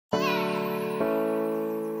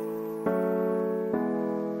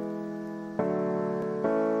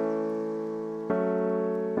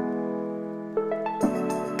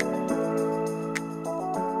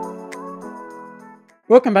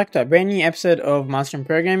Welcome back to a brand new episode of Mastering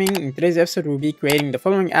Programming. In today's episode, we'll be creating the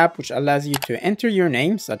following app which allows you to enter your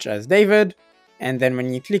name, such as David, and then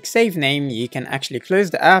when you click Save Name, you can actually close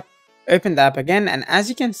the app, open the app again, and as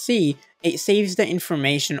you can see, it saves the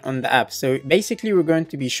information on the app. So basically, we're going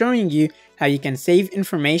to be showing you how you can save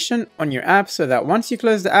information on your app so that once you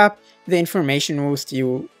close the app, the information will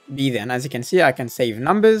still be there. And as you can see, I can save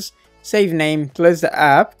numbers, save name, close the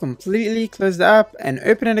app, completely close the app, and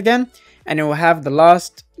open it again. And it will have the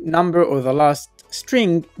last number or the last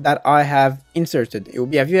string that I have inserted. It will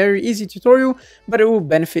be a very easy tutorial, but it will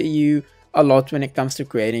benefit you a lot when it comes to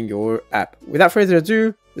creating your app. Without further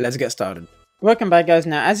ado, let's get started. Welcome back, guys.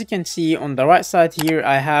 Now, as you can see on the right side here,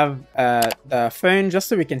 I have the phone just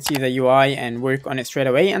so we can see the UI and work on it straight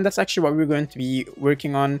away. And that's actually what we're going to be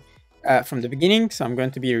working on from the beginning. So I'm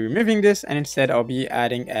going to be removing this, and instead I'll be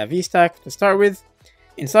adding a VStack to start with.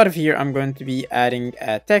 Inside of here, I'm going to be adding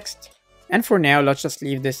a text. And for now, let's just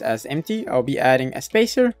leave this as empty. I'll be adding a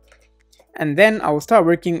spacer, and then I will start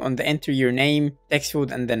working on the enter your name text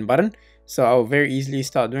field and then button. So I'll very easily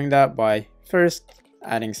start doing that by first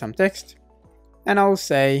adding some text, and I'll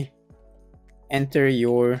say enter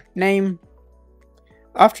your name.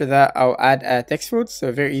 After that, I'll add a text field.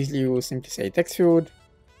 So very easily, we'll simply say text field.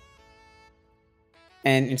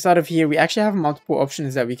 And inside of here, we actually have multiple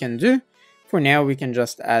options that we can do. For now, we can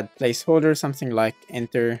just add placeholder, something like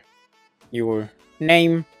enter your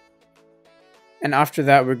name, and after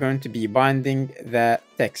that we're going to be binding the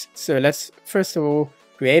text. So let's first of all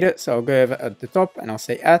create it. So I'll go over at the top and I'll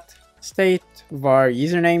say at state var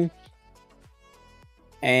username,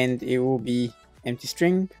 and it will be empty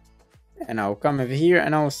string, and I'll come over here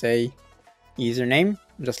and I'll say username,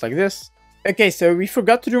 just like this. Okay, so we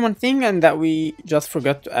forgot to do one thing, and that we just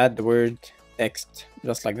forgot to add the word text,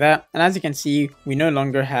 just like that. And as you can see, we no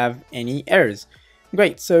longer have any errors.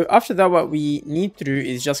 Great, so after that, what we need to do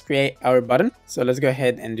is just create our button. So let's go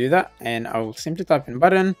ahead and do that, and I'll simply type in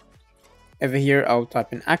button. Over here, I'll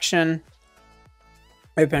type in action,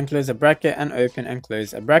 open and close a bracket, and open and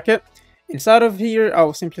close a bracket. Inside of here,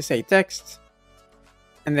 I'll simply say text,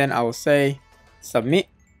 and then I'll say submit,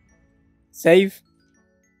 save.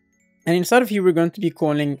 And inside of here, we're going to be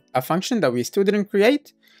calling a function that we still didn't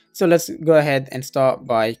create. So let's go ahead and start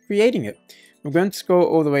by creating it. We're going to scroll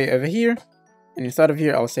all the way over here. And inside of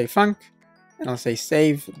here, I'll say func, and I'll say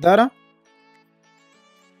save data.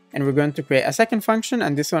 And we're going to create a second function,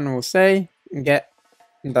 and this one will say get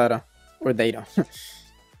data or data.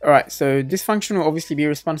 Alright, so this function will obviously be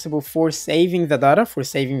responsible for saving the data, for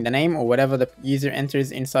saving the name or whatever the user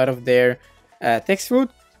enters inside of their text field.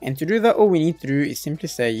 And to do that, all we need to do is simply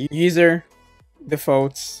say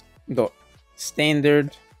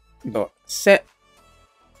UserDefaults.standard.set,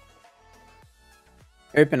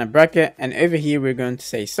 open a bracket, and over here we're going to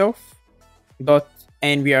say self dot,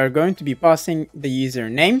 and we are going to be passing the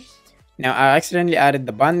username. Now I accidentally added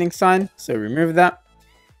the binding sign, so remove that.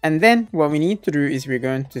 And then what we need to do is we're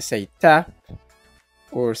going to say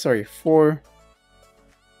for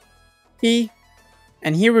key,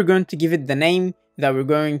 and here we're going to give it the name that we're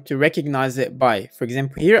going to recognize it by. For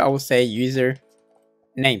example, here I will say user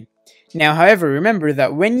name. Now, however, remember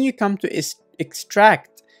that when you come to extract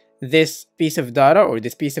this piece of data or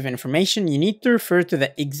this piece of information, you need to refer to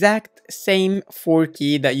the exact same for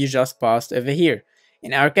key that you just passed over here.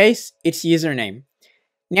 In our case, it's username.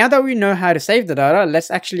 Now that we know how to save the data,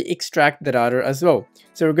 let's actually extract the data as well.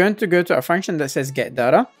 So we're going to go to a function that says get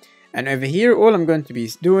data, and over here all I'm going to be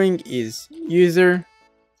doing is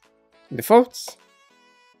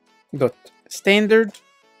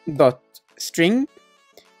UserDefaults.standard.string.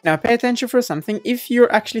 Now pay attention for something. If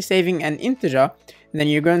you're actually saving an integer, then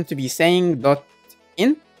you're going to be saying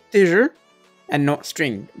 .integer and not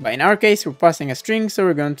string. But in our case, we're passing a string, so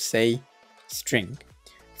we're going to say string.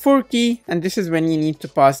 For key, and this is when you need to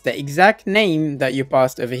pass the exact name that you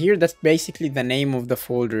passed over here. That's basically the name of the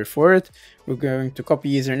folder for it. We're going to copy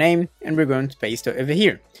username, and we're going to paste it over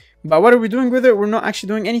here. But what are we doing with it? We're not actually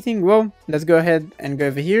doing anything. Well, let's go ahead and go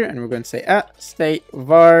over here, and we're going to say at state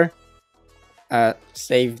var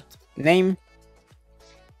saved name,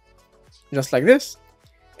 just like this.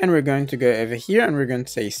 And we're going to go over here and we're going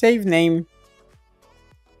to say save name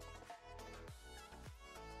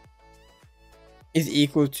is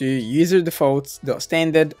equal to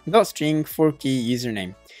UserDefaults.standard.string for key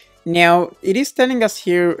username. Now, it is telling us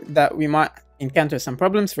here that we might encounter some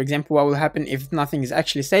problems. For example, what will happen if nothing is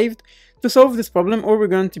actually saved? To solve this problem, all we're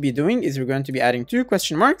going to be doing is we're going to be adding 2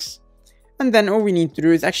 question marks. And then all we need to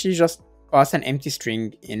do is actually just pass an empty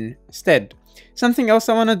string instead. Something else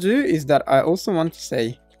I want to do is that I also want to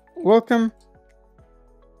say welcome,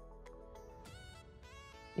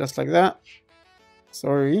 just like that.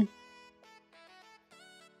 sorry,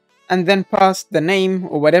 and then pass the name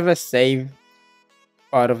or whatever save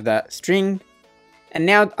part of that string. And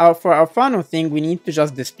now for our final thing, we need to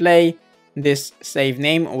just display this save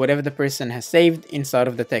name or whatever the person has saved inside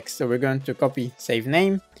of the text. So we're going to copy save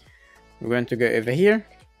name. We're going to go over here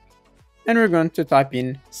and we're going to type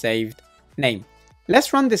in saved name.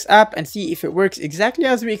 Let's run this app and see if it works exactly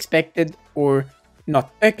as we expected or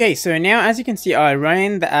not. Okay, so now as you can see, I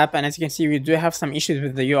ran the app, and as you can see, we do have some issues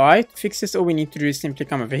with the UI. To fix this, all we need to do is simply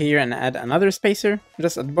come over here and add another spacer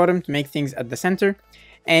just at the bottom to make things at the center.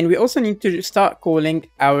 And we also need to start calling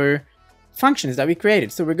our functions that we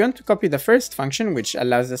created. So we're going to copy the first function, which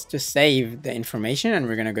allows us to save the information, and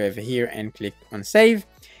we're going to go over here and click on save.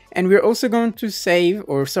 And we're also going to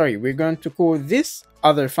we're going to call this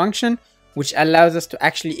other function, which allows us to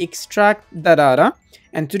actually extract the data.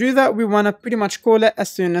 And to do that, we want to pretty much call it as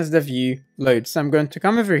soon as the view loads. So I'm going to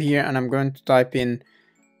come over here and I'm going to type in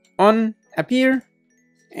on appear,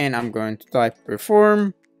 and I'm going to type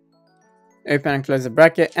perform, open and close the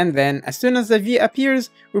bracket, and then as soon as the view appears,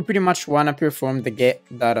 we pretty much want to perform the get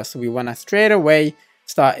data. So we want to straight away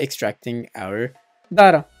start extracting our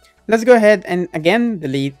data. Let's go ahead and again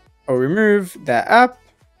delete or remove the app.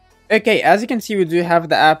 Okay, as you can see, we do have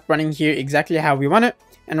the app running here exactly how we want it.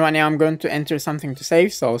 And right now I'm going to enter something to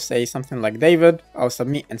save. So I'll say something like David. I'll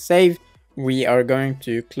submit and save. We are going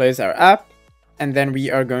to close our app, and then we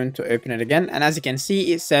are going to open it again. And as you can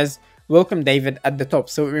see, it says welcome David at the top.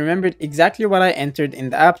 So it remembered exactly what I entered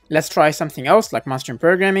in the app. Let's try something else like mastering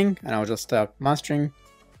programming, and I'll just type mastering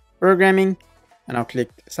programming, and I'll click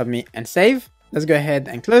submit and save. Let's go ahead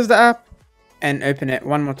and close the app and open it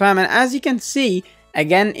one more time. And as you can see,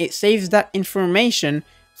 again, it saves that information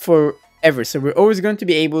forever. So we're always going to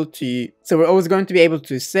be able to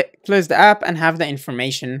close the app and have the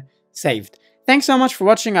information saved. Thanks so much for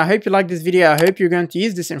watching. I hope you liked this video. I hope you're going to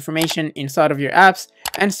use this information inside of your apps,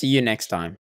 and see you next time.